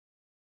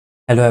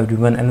Hello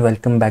everyone and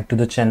welcome back to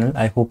the channel.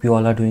 I hope you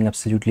all are doing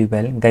absolutely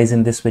well. Guys,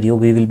 in this video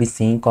we will be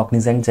seeing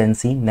Cognizant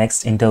GenC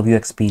next interview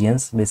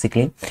experience.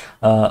 Basically,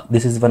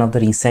 this is one of the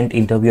recent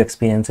interview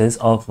experiences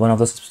of one of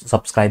the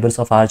subscribers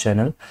of our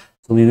channel.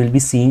 So we will be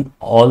seeing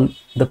all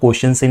the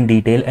questions in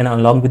detail, and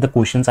along with the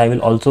questions I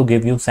will also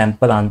give you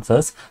sample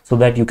answers so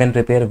that you can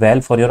prepare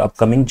well for your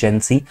upcoming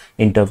GenC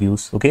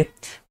interviews. Okay.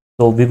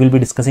 So we will be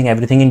discussing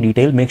everything in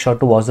detail. Make sure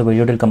to watch the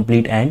video till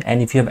complete end,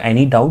 and if you have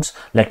any doubts,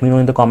 let me know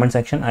in the comment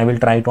section. I will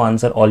try to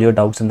answer all your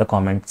doubts in the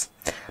comments.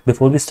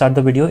 Before we start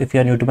the video, if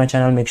you are new to my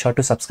channel, make sure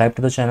to subscribe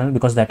to the channel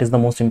because that is the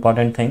most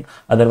important thing.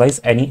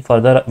 Otherwise, any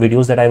further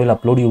videos that I will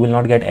upload, you will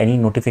not get any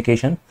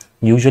notification.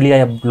 Usually I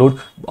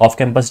upload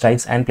off-campus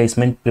drives and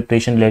placement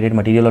preparation related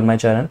material on my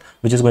channel,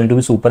 which is going to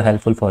be super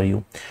helpful for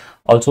you.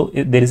 Also,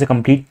 there is a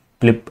complete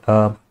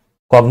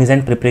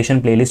Cognizant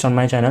preparation playlist on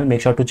my channel.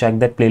 Make sure to check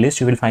that playlist.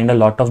 You will find a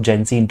lot of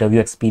GenC interview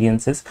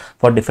experiences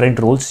for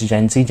different roles: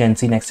 GenC,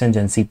 GenC Next and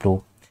GenC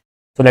Pro.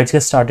 So let's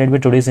get started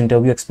with today's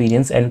interview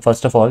experience. And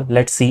first of all,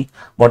 let's see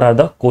what are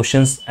the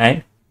questions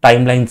and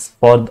timelines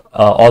for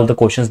all the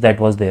questions that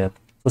was there.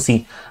 So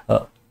see,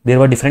 there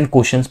were different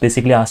questions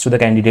basically asked to the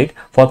candidate.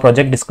 For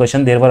project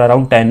discussion, there were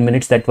around 10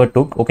 minutes that were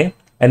took. Okay.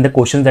 And the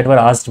questions that were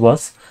asked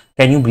was,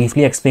 can you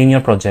briefly explain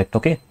your project?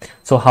 Okay.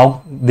 So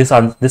how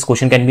this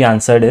question can be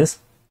answered is,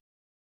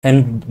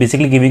 and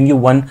basically giving you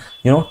one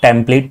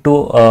template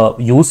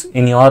to use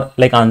in your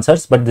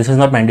answers, but this is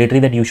not mandatory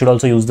that you should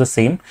also use the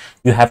same.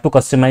 You have to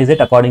customize it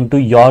according to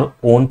your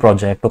own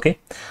project. Okay,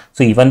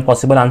 so even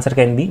possible answer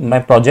can be, my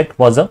project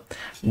was a,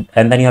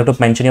 and then you have to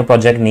mention your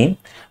project name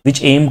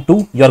which aim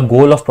to your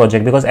goal of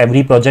project, because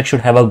every project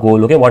should have a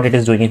goal. Okay, what it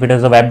is doing. If it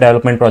is a web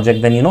development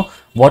project, then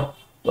what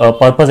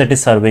purpose it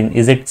is serving.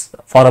 Is it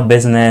for a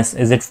business?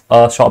 Is it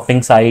a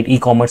shopping site,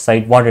 e-commerce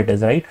site? What it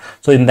is, right?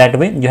 So in that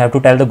way you have to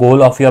tell the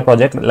goal of your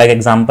project. Like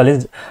example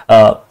is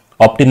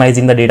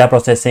optimizing the data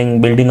processing,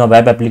 building a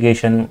web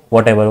application,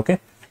 whatever. Okay,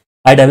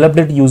 I developed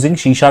it using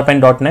C#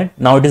 and .NET.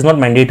 Now it is not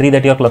mandatory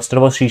that your cluster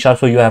was C#,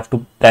 so you have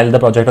to tell the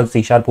project of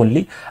C#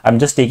 only. I'm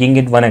just taking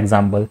it one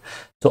example.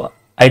 So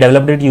I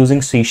developed it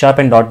using C#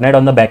 and .NET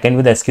on the backend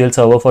with SQL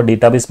Server for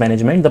database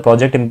management. The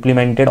project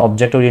implemented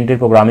object-oriented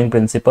programming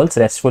principles,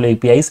 RESTful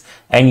APIs,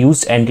 and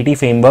used entity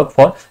framework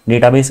for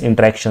database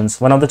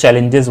interactions. One of the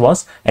challenges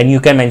was, and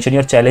you can mention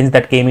your challenge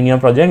that came in your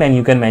project, and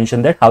you can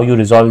mention that how you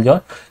resolve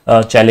your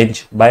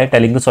challenge by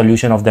telling the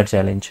solution of that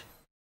challenge.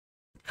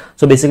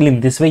 So basically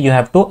in this way you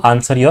have to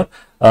answer your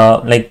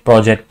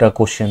project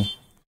question.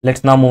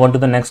 Let's now move on to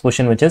the next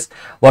question, which is,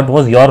 what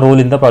was your role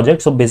in the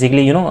project? So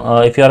basically,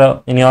 if you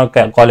are in your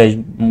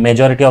college,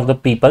 majority of the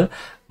people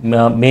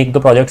make the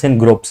projects in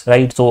groups,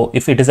 right? So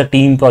if it is a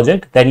team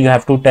project, then you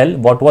have to tell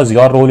what was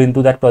your role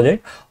into that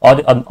project. Or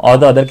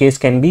the other case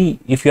can be,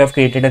 if you have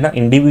created an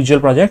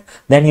individual project,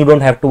 then you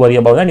don't have to worry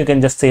about that. You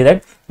can just say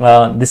that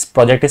this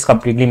project is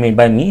completely made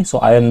by me, so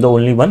I am the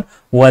only one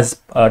who has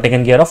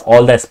taken care of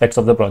all the aspects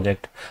of the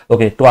project.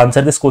 Okay, to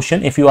answer this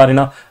question, if you are in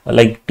a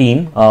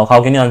team,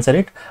 how can you answer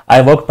it?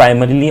 I work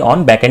primarily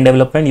on backend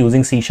development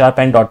using C#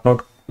 and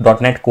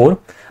 .NET Core.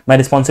 My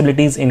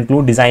responsibilities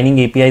include designing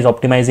APIs,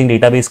 optimizing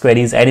database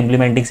queries, and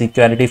implementing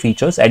security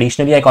features.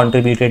 Additionally, I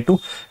contributed to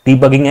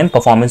debugging and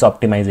performance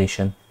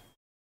optimization.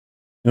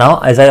 Now,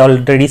 as I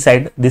already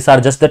said, these are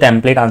just the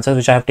template answers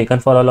which I have taken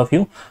for all of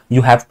you.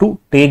 You have to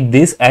take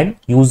this and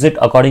use it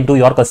according to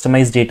your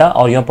customized data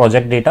or your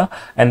project data,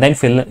 and then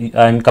fill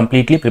and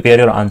completely prepare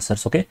your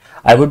answers. Okay,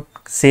 I would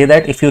say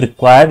that if you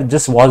require,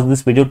 just watch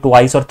this video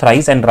twice or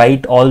thrice and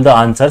write all the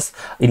answers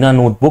in a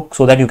notebook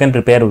so that you can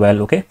prepare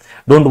well. Okay,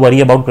 don't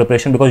worry about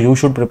preparation, because you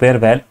should prepare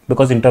well,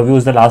 because interview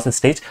is the last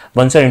stage.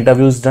 Once your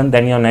interview is done,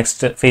 then your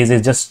next phase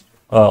is just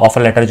offer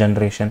letter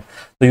generation.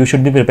 So you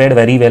should be prepared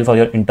very well for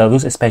your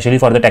interviews, especially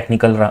for the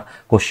technical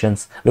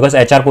questions, because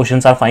HR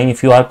questions are fine.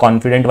 If you are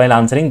confident while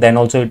answering, then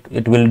also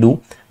it will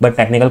do. But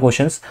technical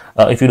questions,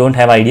 if you don't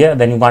have idea,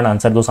 then you can't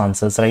answer those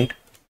answers, right?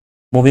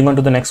 Moving on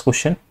to the next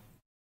question.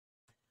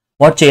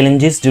 What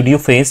challenges did you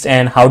face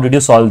and how did you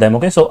solve them?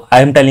 Okay, so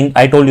I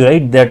told you,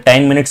 right, the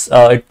 10 minutes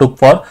it took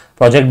for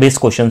project based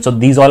questions. So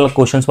these all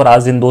questions were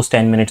asked in those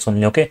 10 minutes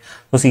only. Okay,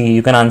 so see,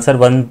 you can answer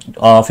one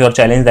of your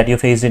challenge that you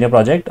faced in your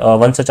project.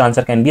 One such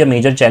answer can be, a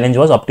major challenge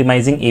was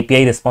optimizing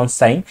API response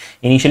time.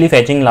 Initially,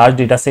 fetching large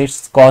data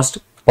sets caused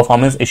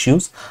performance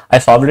issues. I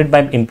solved it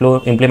by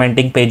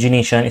implementing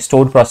pagination,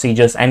 stored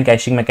procedures, and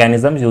caching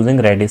mechanisms using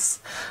Redis.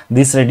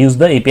 This reduced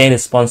the API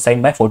response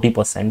time by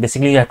 40%.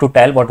 Basically, you have to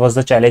tell what was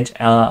the challenge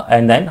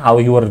and then how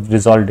you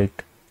resolved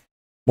it.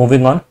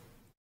 Moving on.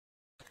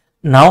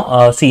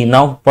 Now,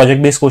 now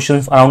project based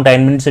questions around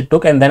 10 minutes it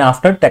took, and then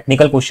after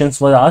technical questions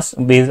were asked,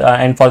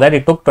 and for that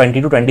it took 20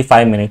 to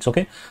 25 minutes.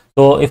 Okay,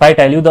 so if I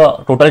tell you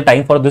the total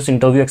time for this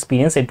interview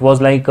experience, it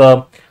was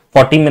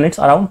 40 minutes,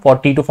 around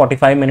 40 to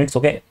 45 minutes.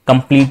 Okay,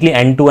 completely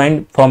end to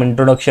end from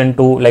introduction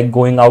to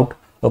going out.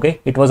 Okay,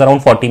 it was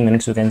around 40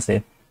 minutes, you can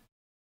say.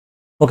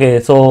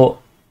 Okay, so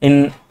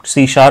in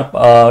C#,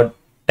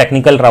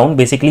 technical round.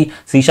 Basically,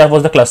 C#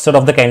 was the cluster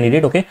of the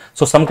candidate. Okay,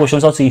 so some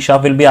questions on C#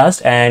 will be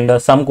asked,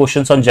 and some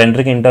questions on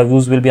generic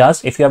interviews will be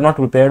asked. If you have not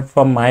prepared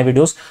from my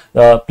videos,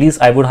 please,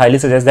 I would highly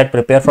suggest that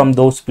prepare from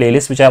those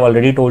playlists which I have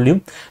already told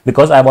you,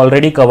 because I've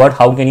already covered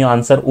how can you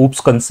answer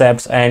OOPS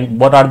concepts and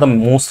what are the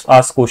most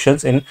asked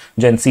questions in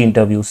Gen C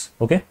interviews.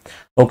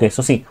 Okay,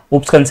 so see,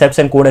 OOPS concepts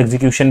and code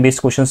execution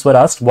based questions were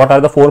asked. What are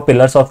the 4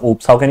 pillars of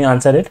OOPS? How can you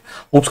answer it?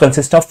 OOPS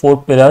consists of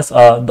 4 pillars,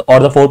 or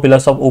the 4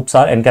 pillars of OOPS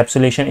are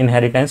encapsulation,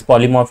 inheritance,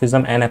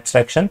 polymorphism, and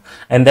abstraction.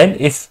 And then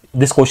if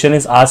this question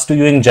is asked to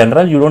you in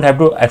general, you don't have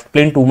to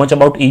explain too much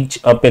about each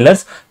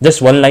pillars.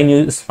 Just one line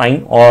is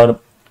fine, or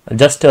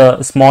just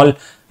a small,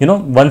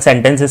 one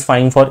sentence is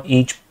fine for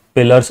each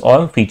pillars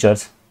or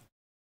features.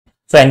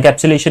 So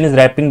encapsulation is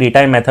wrapping data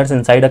and methods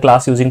inside a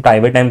class using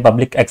private and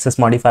public access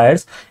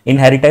modifiers.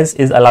 Inheritance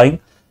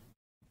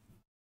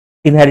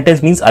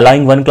means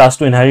allowing one class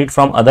to inherit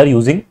from other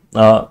using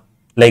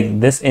like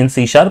this in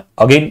C#.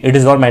 Again, it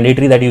is not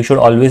mandatory that you should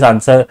always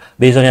answer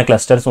based on your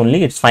clusters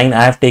only. It's fine.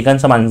 I have taken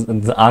some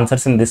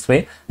answers in this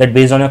way, that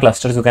based on your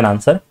clusters you can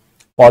answer.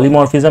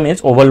 Polymorphism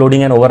is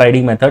overloading and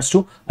overriding methods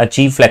to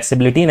achieve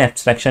flexibility, and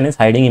abstraction is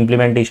hiding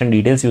implementation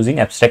details using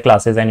abstract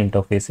classes and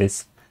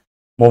interfaces.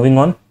 Moving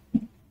on.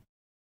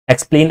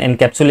 Explain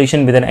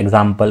encapsulation with an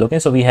example. Okay,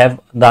 so we have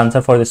the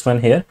answer for this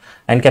one here.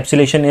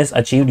 Encapsulation is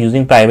achieved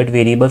using private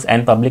variables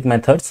and public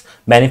methods.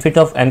 Benefit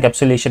of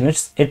encapsulation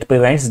is it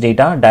prevents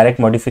data direct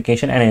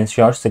modification and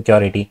ensures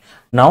security.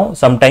 Now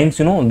sometimes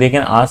they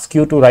can ask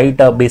you to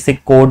write a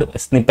basic code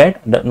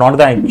snippet, not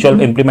the actual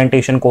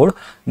implementation code.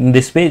 In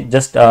this way,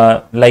 just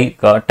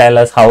tell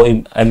us how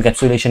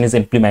encapsulation is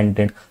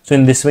implemented. So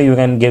in this way you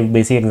can give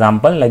basic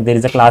example, like there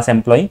is a class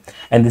employee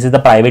and this is the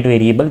private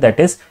variable, that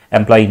is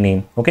employee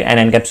name. Okay, and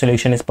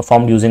encapsulation is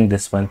performed using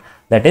this one,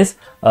 that is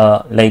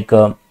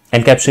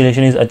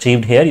encapsulation is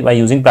achieved here by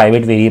using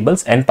private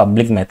variables and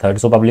public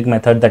methods. So public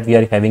method that we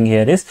are having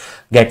here is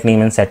get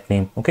name and set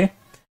name. Okay,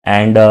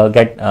 and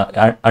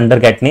under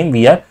get name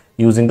we are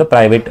using the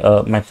private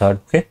method.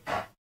 Okay,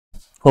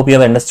 hope you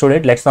have understood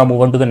it. Let's now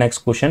move on to the next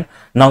question.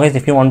 Now guys,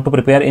 if you want to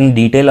prepare in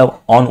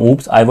detail on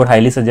OOPS, I would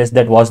highly suggest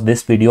that watch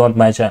this video on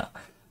my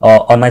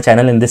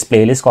channel in this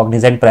playlist,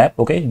 Cognizant Prep.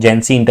 Okay,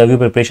 Gen C interview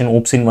preparation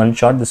OOPS in one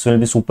shot. This will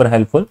be super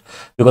helpful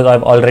because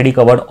I've already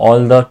covered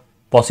all the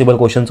possible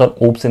questions on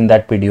OOPS in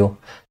that video.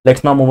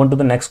 Let's now move on to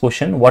the next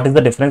question. What is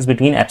the difference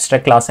between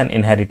abstract class and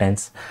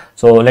inheritance?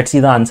 So let's see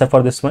the answer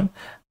for this one.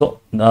 So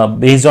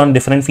based on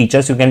different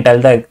features, you can tell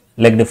the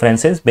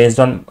differences based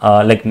on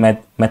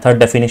method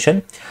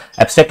definition.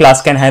 Abstract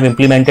class can have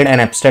implemented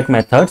and abstract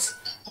methods.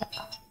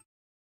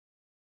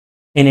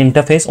 In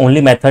interface, only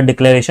method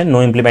declaration,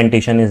 no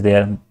implementation is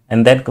there.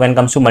 And then when it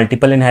comes to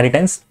multiple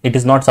inheritance, it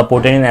is not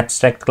supported in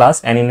abstract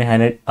class, and in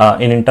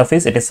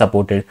interface it is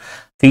supported.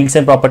 Fields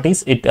and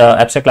properties,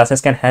 abstract classes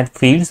can have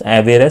fields,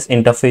 whereas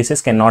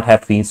interfaces cannot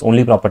have fields,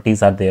 only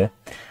properties are there.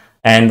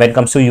 And when it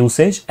comes to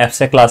usage,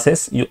 abstract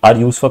classes are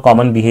used for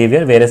common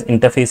behavior, whereas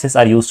interfaces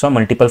are used for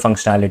multiple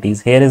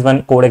functionalities. Here is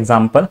one code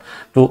example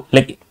to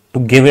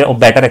give a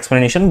better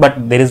explanation,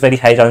 but there is very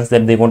high chance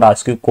that they won't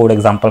ask you code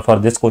example for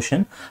this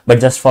question,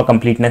 but just for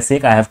completeness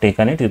sake I have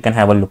taken it. You can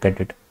have a look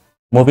at it.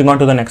 Moving on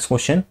to the next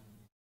question.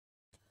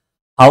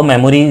 How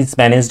memory is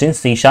managed in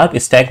C#,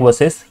 stack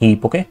versus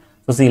heap. Okay,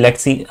 so see,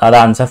 let's see the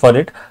answer for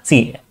it.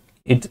 See,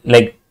 it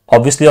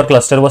obviously your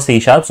cluster was C#,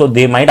 so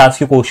they might ask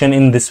you question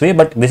in this way,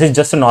 but this is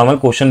just a normal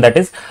question, that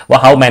is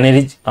how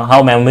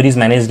memory is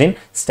managed in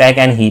stack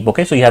and heap.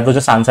 Okay, so you have to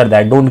just answer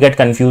that. Don't get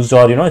confused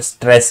or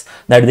stress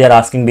that they are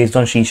asking based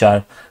on C#.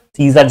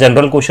 These are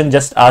general questions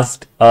just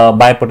asked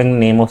by putting the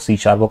name of C#.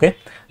 Okay,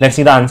 let's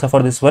see the answer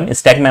for this one.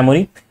 Stack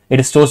memory,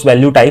 it stores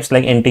value types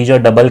like integer,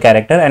 double,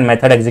 character, and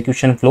method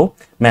execution flow.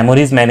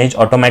 Memory is managed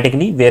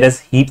automatically,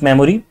 whereas heap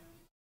memory,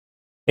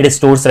 it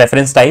stores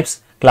reference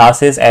types,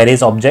 classes,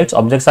 arrays, objects.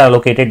 Objects are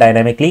allocated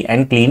dynamically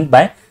and cleaned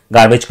by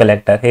garbage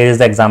collector. Here is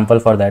the example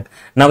for that.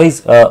 Now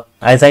guys,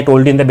 as I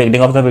told you in the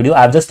beginning of the video,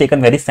 I have just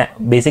taken very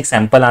basic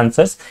sample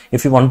answers.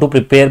 If you want to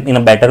prepare in a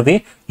better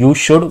way, you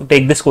should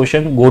take this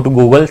question, go to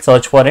Google,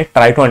 search for it,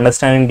 try to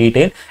understand in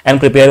detail and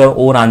prepare your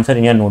own answer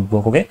in your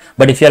notebook. Okay,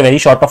 but if you are very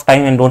short of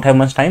time and don't have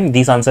much time,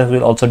 these answers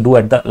will also do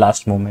at the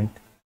last moment.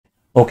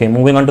 Okay,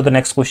 moving on to the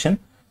next question.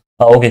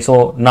 Okay,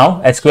 so now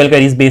SQL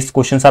queries based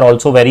questions are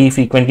also very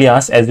frequently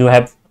asked. As you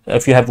have,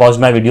 if you have watched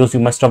my videos, you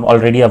must have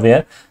already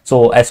aware.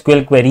 So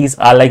SQL queries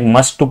are like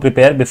must to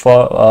prepare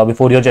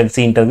before your Gen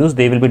C interviews.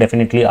 They will be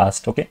definitely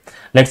asked. Okay,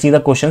 let's see the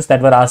questions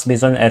that were asked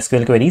based on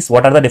SQL queries.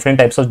 What are the different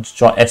types of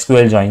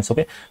SQL joins?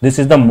 Okay, this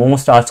is the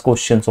most asked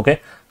questions.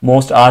 Okay,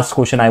 most asked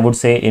question I would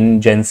say in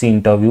Gen C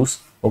interviews.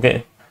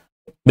 Okay,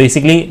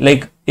 basically,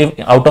 if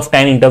out of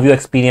 10 interview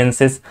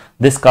experiences,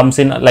 this comes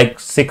in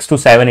 6 to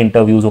 7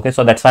 interviews. Okay,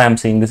 so that's why I'm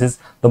saying this is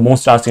the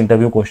most asked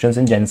interview questions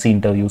in Gen C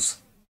interviews.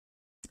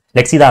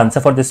 Let's see the answer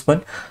for this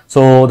one.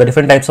 So the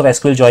different types of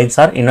SQL joins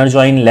are inner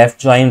join, left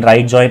join,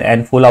 right join,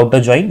 and full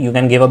outer join. You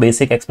can give a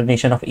basic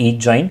explanation of each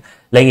join.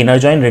 Like inner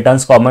join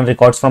returns common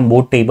records from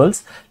both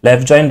tables.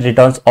 Left join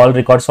returns all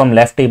records from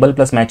left table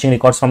plus matching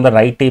records from the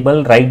right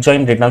table. Right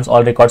join returns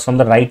all records from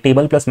the right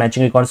table plus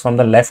matching records from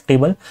the left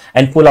table.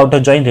 And full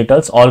outer join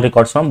returns all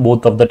records from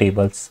both of the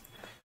tables.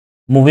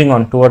 Moving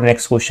on to our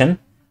next question.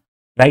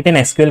 Write an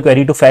SQL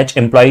query to fetch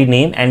employee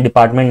name and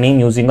department name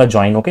using a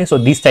join. Okay, so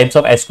these types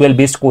of SQL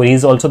based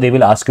queries also they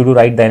will ask you to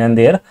write then and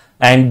there,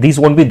 and these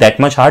won't be that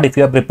much hard. If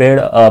you have prepared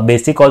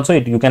basic also,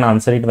 you can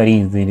answer it very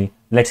easily.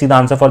 Let's see the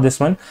answer for this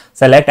one.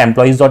 Select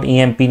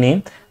employees.emp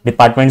name,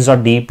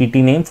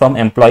 departments.dpt name from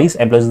employees.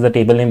 Employees is the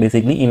table name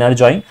basically. Inner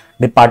join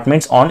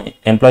departments on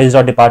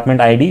employees.department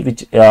id,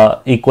 which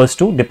equals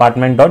to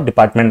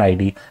department.department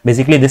id.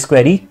 Basically this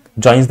query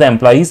joins the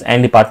employees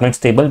and departments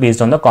table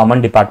based on the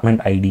common department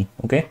id.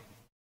 Okay.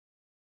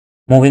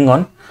 Moving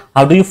on,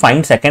 how do you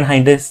find second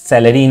highest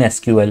salary in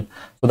SQL?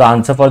 So the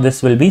answer for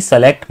this will be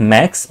select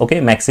max,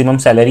 okay, maximum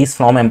salaries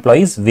from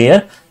employees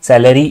where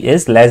salary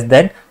is less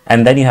than,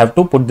 and then you have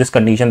to put this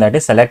condition, that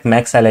is select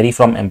max salary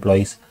from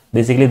employees.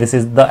 Basically this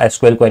is the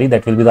SQL query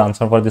that will be the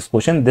answer for this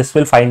question. This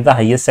will find the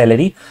highest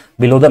salary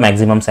below the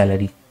maximum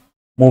salary.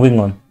 Moving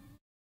on.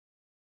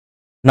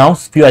 Now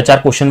few HR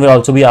questions will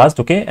also be asked,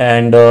 okay,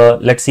 and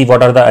let's see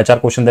what are the HR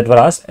questions that were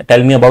asked.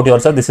 Tell me about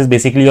yourself. This is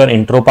basically your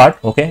intro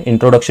part, okay,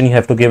 introduction you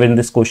have to give in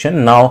this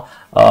question. Now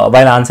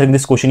while answering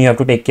this question you have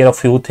to take care of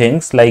few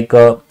things like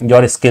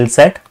your skill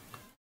set,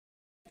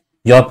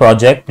 your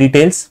project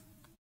details,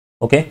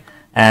 okay,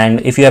 and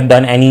if you have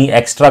done any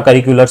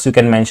extracurriculars you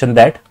can mention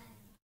that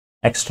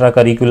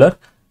extracurricular,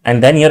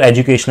 and then your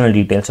educational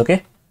details,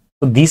 okay.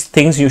 So these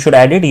things you should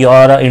add it.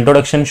 Your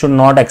introduction should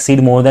not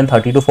exceed more than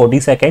 30 to 40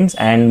 seconds,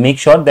 and make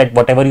sure that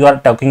whatever you are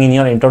talking in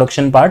your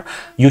introduction part,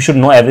 you should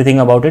know everything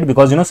about it,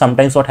 because you know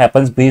sometimes what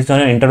happens, based on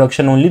your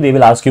introduction only they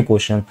will ask you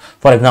questions.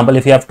 For example,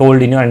 if you have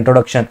told in your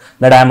introduction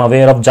that I am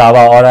aware of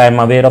Java or I am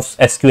aware of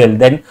SQL,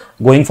 then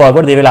going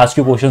forward they will ask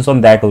you questions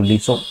on that only.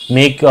 So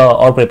make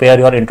or prepare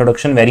your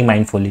introduction very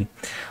mindfully.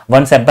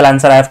 One sample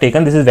answer I have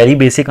taken. This is very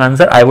basic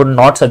answer. I would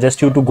not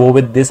suggest you to go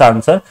with this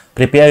answer.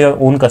 Prepare your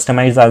own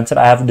customized answer.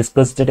 I have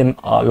discussed it in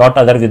a lot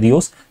other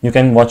videos. You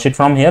can watch it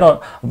from here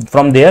or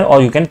from there, or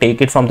you can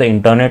take it from the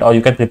internet, or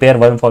you can prepare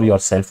one for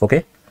yourself,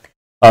 okay,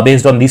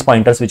 based on these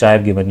pointers which I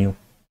have given you.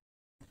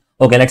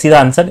 Okay, let's see the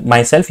answer.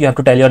 Myself, you have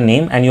to tell your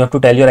name and you have to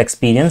tell your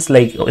experience,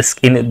 like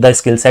in the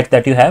skill set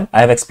that you have.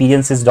 I have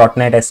experiences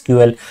 .NET,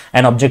 SQL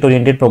and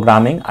object-oriented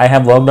programming. I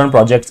have worked on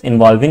projects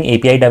involving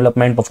API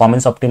development,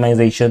 performance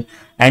optimization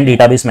and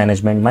database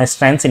management. My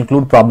strengths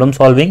include problem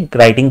solving,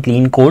 writing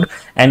clean code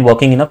and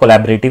working in a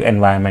collaborative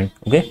environment.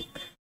 Okay.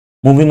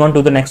 Moving on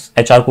to the next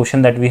HR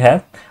question that we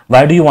have.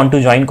 Why do you want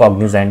to join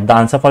Cognizant? The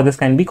answer for this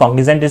can be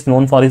Cognizant is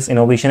known for its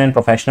innovation and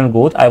professional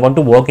growth. I want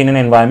to work in an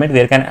environment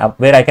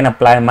where I can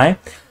apply my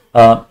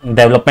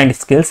development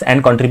skills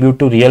and contribute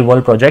to real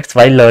world projects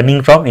while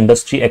learning from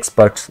industry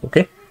experts.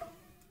 Okay.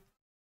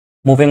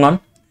 Moving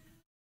on.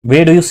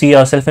 Where do you see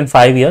yourself in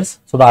 5 years?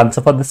 So the answer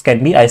for this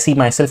can be I see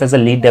myself as a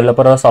lead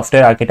developer or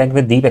software architect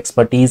with deep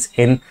expertise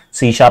in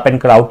C#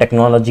 and cloud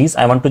technologies.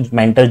 I want to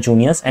mentor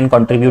juniors and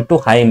contribute to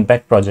high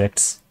impact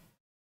projects.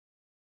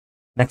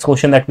 Next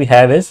question that we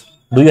have is,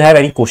 do you have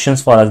any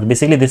questions for us?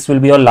 Basically, this will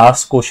be your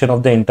last question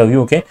of the interview,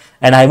 okay?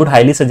 And I would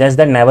highly suggest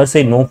that never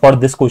say no for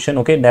this question,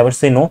 okay? Never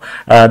say no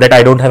that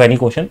I don't have any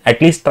question.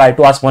 At least try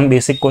to ask one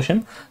basic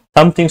question.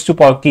 Some things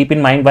to keep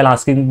in mind while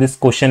asking this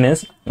question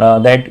is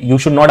that you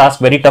should not ask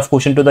very tough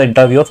question to the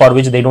interviewer for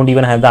which they don't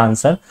even have the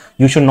answer.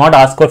 You should not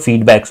ask for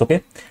feedbacks,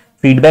 okay?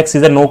 Feedbacks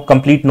is a no,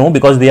 complete no,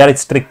 because they are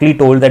strictly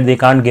told that they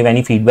can't give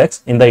any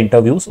feedbacks in the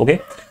interviews,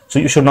 okay? So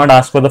you should not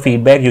ask for the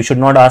feedback. You should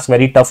not ask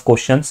very tough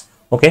questions,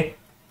 okay?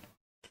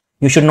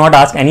 You should not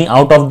ask any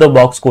out of the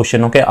box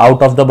question, okay?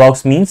 Out of the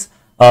box means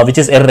which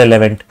is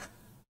irrelevant,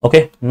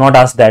 okay? Not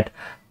ask that.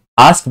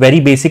 Ask very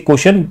basic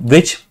question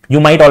which you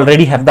might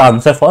already have the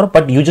answer for,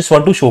 but you just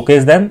want to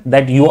showcase them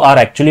that you are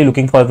actually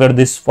looking for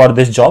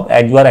this job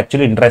and you are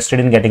actually interested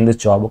in getting this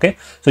job, okay?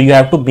 So you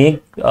have to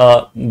make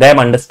them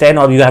understand,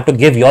 or you have to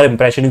give your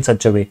impression in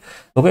such a way,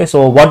 okay?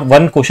 So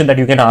one question that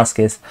you can ask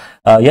is,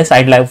 yes,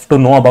 I'd like to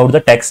know about the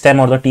tech stack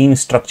or the team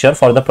structure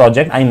for the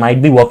project I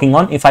might be working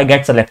on if I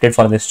get selected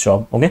for this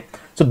job, okay?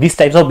 So these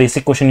types of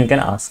basic question you can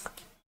ask.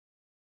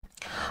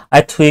 I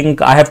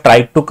think I have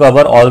tried to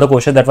cover all the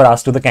questions that were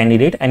asked to the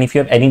candidate, and if you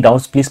have any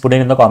doubts, please put it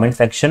in the comment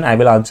section. I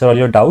will answer all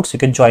your doubts. You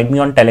can join me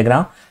on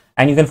Telegram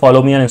and you can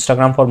follow me on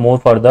Instagram for more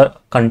further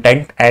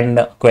content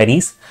and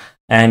queries,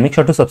 and make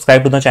sure to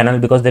subscribe to the channel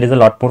because there is a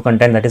lot more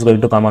content that is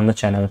going to come on the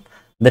channel.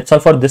 That's all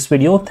for this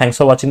video. Thanks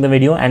for watching the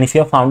video, and if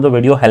you have found the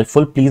video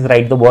helpful, please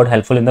write the word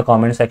helpful in the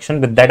comment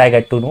section. With that, I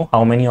get to know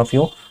how many of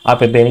you are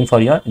preparing for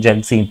your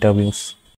GenC interviews.